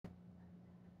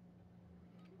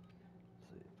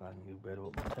I can do better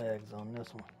with my tags on this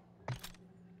one.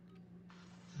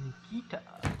 Nikita.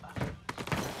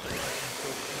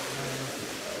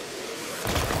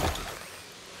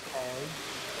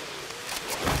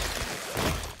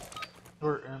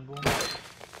 Or emblem. I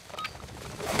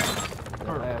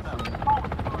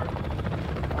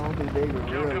don't think they even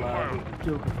realize it.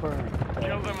 Kill confirmed.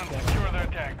 Kill them and secure their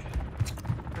tags.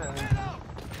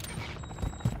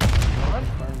 I'm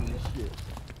confirming this shit.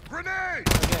 Grenade!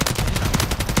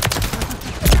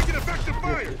 Taking effective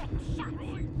fire!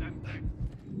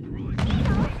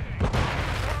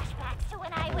 Flashbacks to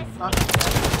when I was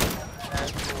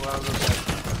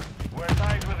We're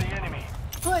tied with the enemy.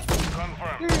 Click!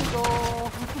 Confirm. Here you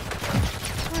go!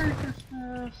 Merry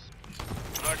Christmas!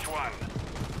 Search one.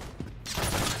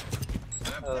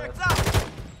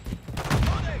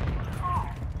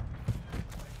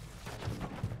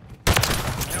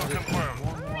 Kill confirmed.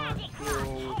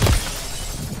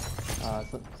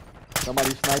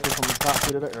 Somebody sniping from the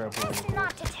cockpit of the airplane. Best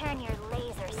not to turn your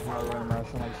laser sight Running on. around,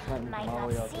 somebody sniping Might from all the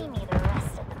way not out see there. me the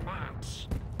rest of the match.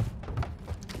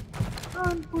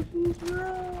 Run, pussies,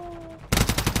 run!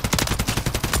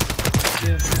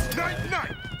 Night,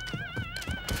 night!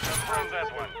 Confirm that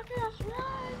one.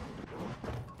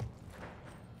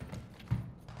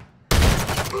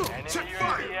 Check Enemy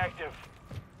fire! UAV active.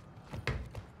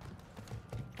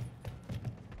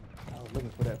 I was looking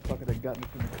for that fucker that got me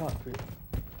from the cockpit.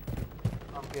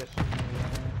 I'm guessing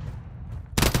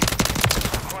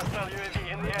Hostile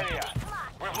UAV in the area.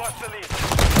 We've lost the lead.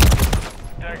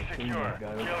 Tag secure.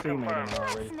 Got Kill a teammate confirmed.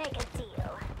 already. Let's make a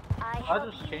deal. I I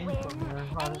help just you came win, from there.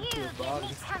 I and didn't you see a give body.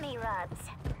 me tummy rubs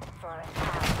for a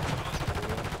pound.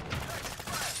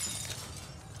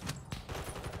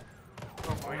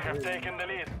 We have taken the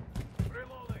lead.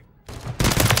 Reloading.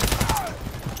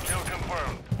 Kill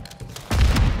confirmed.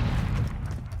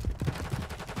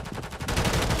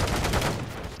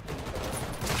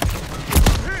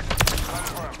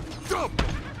 Confirmed. Jump!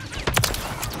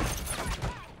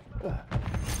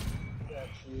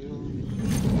 that's you.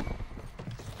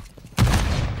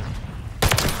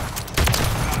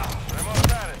 Remote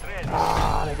turret ready.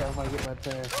 Ah, they got somebody get my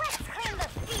tag. Let's clean the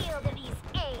field of these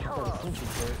a-holes.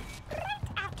 Concentrate.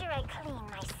 Right after I clean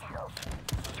myself.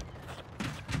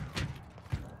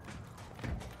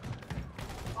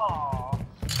 Aww.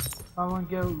 Someone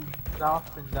go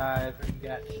dolphin dive and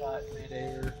got shot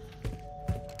mid-air.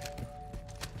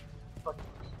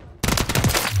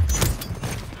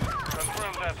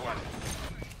 Confirm that one.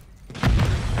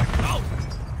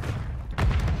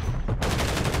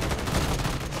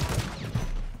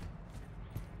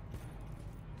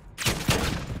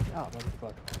 Oh,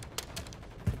 motherfucker.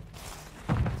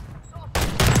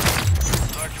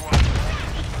 Search one.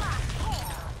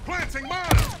 Planting mine!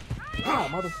 Ah,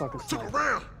 motherfucker Took sniper.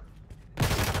 around!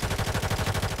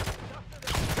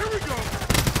 Here we go!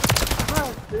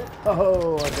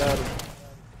 Oh, I got him.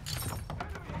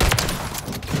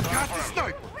 Got the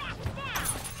sniper!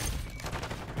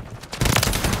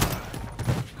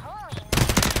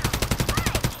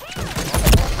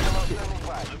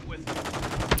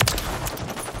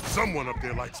 Someone up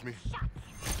there likes me.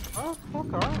 Oh,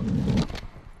 fuck off.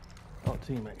 Oh,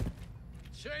 teammate.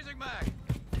 Chasing back!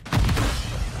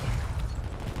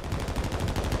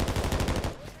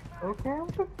 Okay, I'm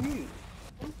confused.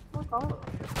 Fuck off.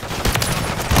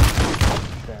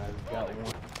 Guys, got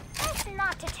one. Best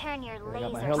not to turn your I got my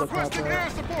laser helicopter. Requesting air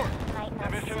support! Might The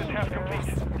not mission see is me half the rest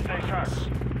completed. of the Stay match. sharp.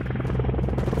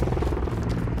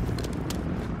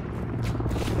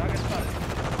 Target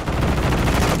spotted.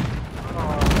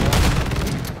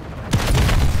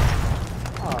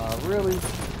 Ah, really?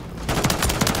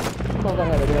 Thought I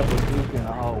had an apple juice in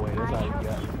the hallway. That's I all you help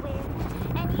got. you win,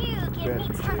 and you give me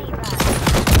tummy rubs.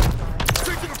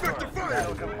 Taking effective Kill fire!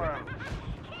 confirmed.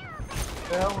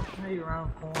 That was me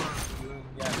around the corner. You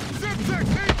ain't got me. Semtex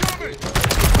incoming!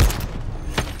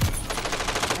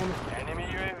 Enemy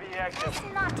UAV active.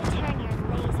 Best not to turn your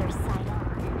laser sight on.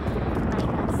 Might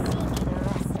not see me the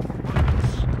rest of the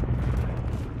match.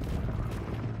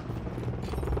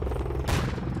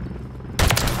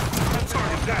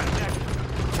 Target down!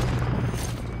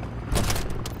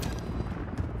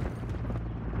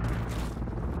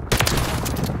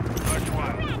 Search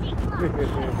one.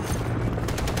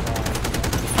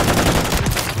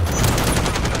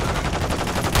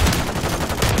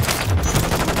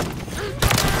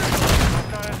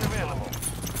 Turret available.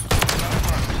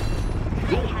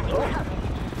 Confirmed.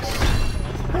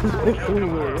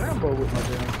 Ooh, Rambo with my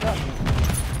damn shotgun.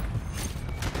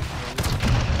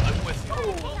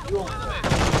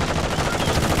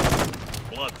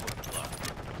 Blood for blood.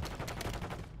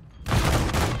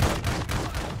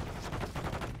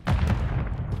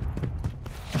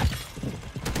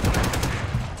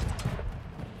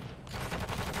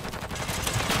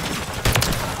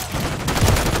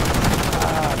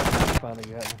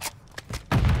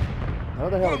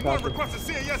 Another One helicopter.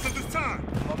 requesting CAS at this time.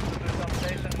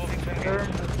 They're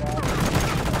in the back.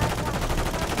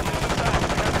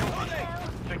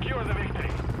 Secure the victory.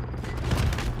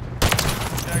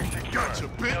 Tag secure. Gotcha,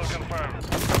 bitch. Kill confirmed.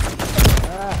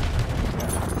 Ah,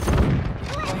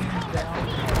 Planes down.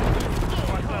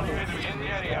 Hostile UAV in the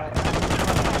area.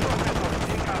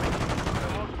 Incoming.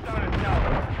 Remote started now.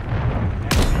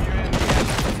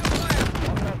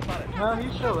 No,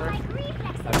 he's still there.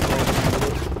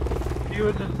 He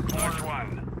was just March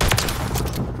 1.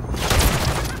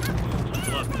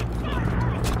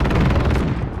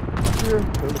 here.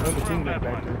 There's another teammate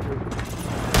back there too.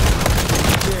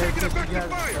 Taking effective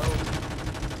fire.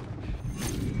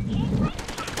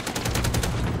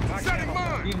 Setting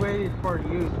mine. he waited for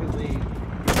you to leave.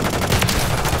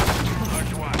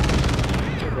 March 1.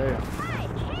 Oh, damn.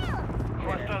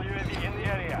 Hostile UAV in the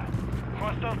area.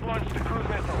 Hostiles launched the cruise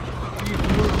missile. He's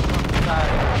moved from the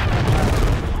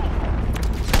side.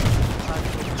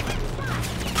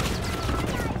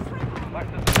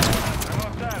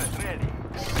 Remote turret ready.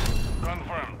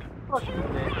 Confirmed. Fuck you,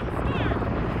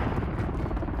 bitch.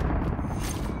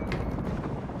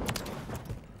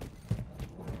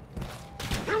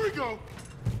 Here we go.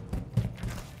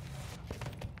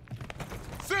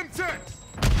 Semtex.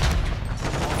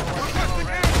 Requesting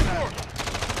air support.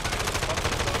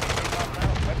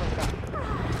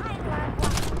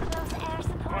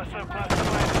 Hostile cluster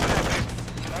mine detected.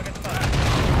 Target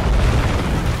spotted.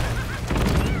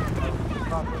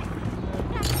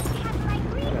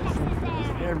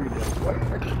 Every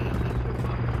day.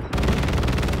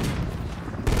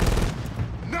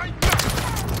 Night.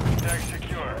 Tag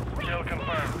secure. Kill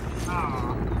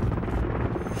confirmed.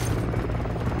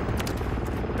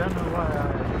 Don't know why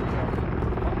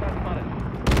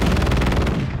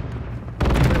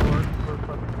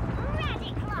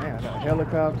Man, I got a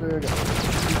helicopter. Got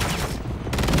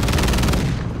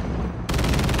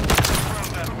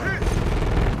Confirmed that I'm one. hit.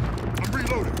 I'm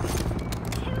reloading.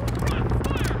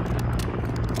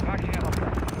 Marking out.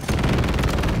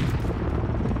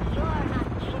 You're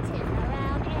not kitten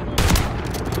around anymore.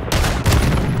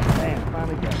 damn,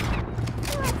 finally got it.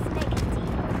 Let's make a deal.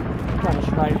 I'm trying to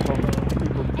snipe from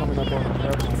people coming up on the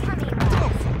airplane.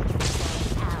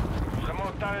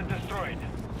 Remote turret destroyed.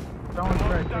 Don't try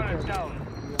Remote to turret take it. down.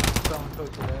 Don't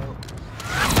took it out.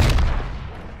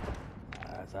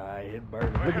 That's how I hit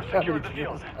bird. We Look have at how secured many the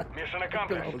field. kills. Mission Look at all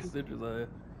accomplished. the citrus I had.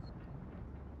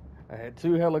 I had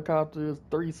 2 helicopters,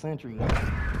 3 sentry guns.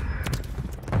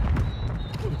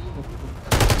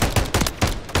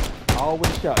 All with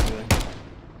a shotgun.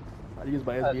 I used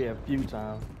my SBA a few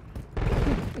times.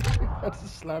 I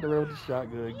just slide around with the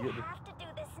shotgun and get it. Have to do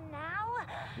this now.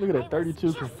 Look at I that, 32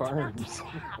 was just confirms.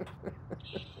 about to wrap.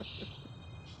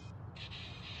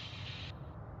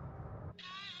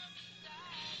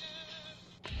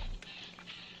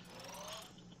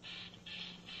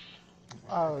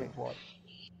 I was watching.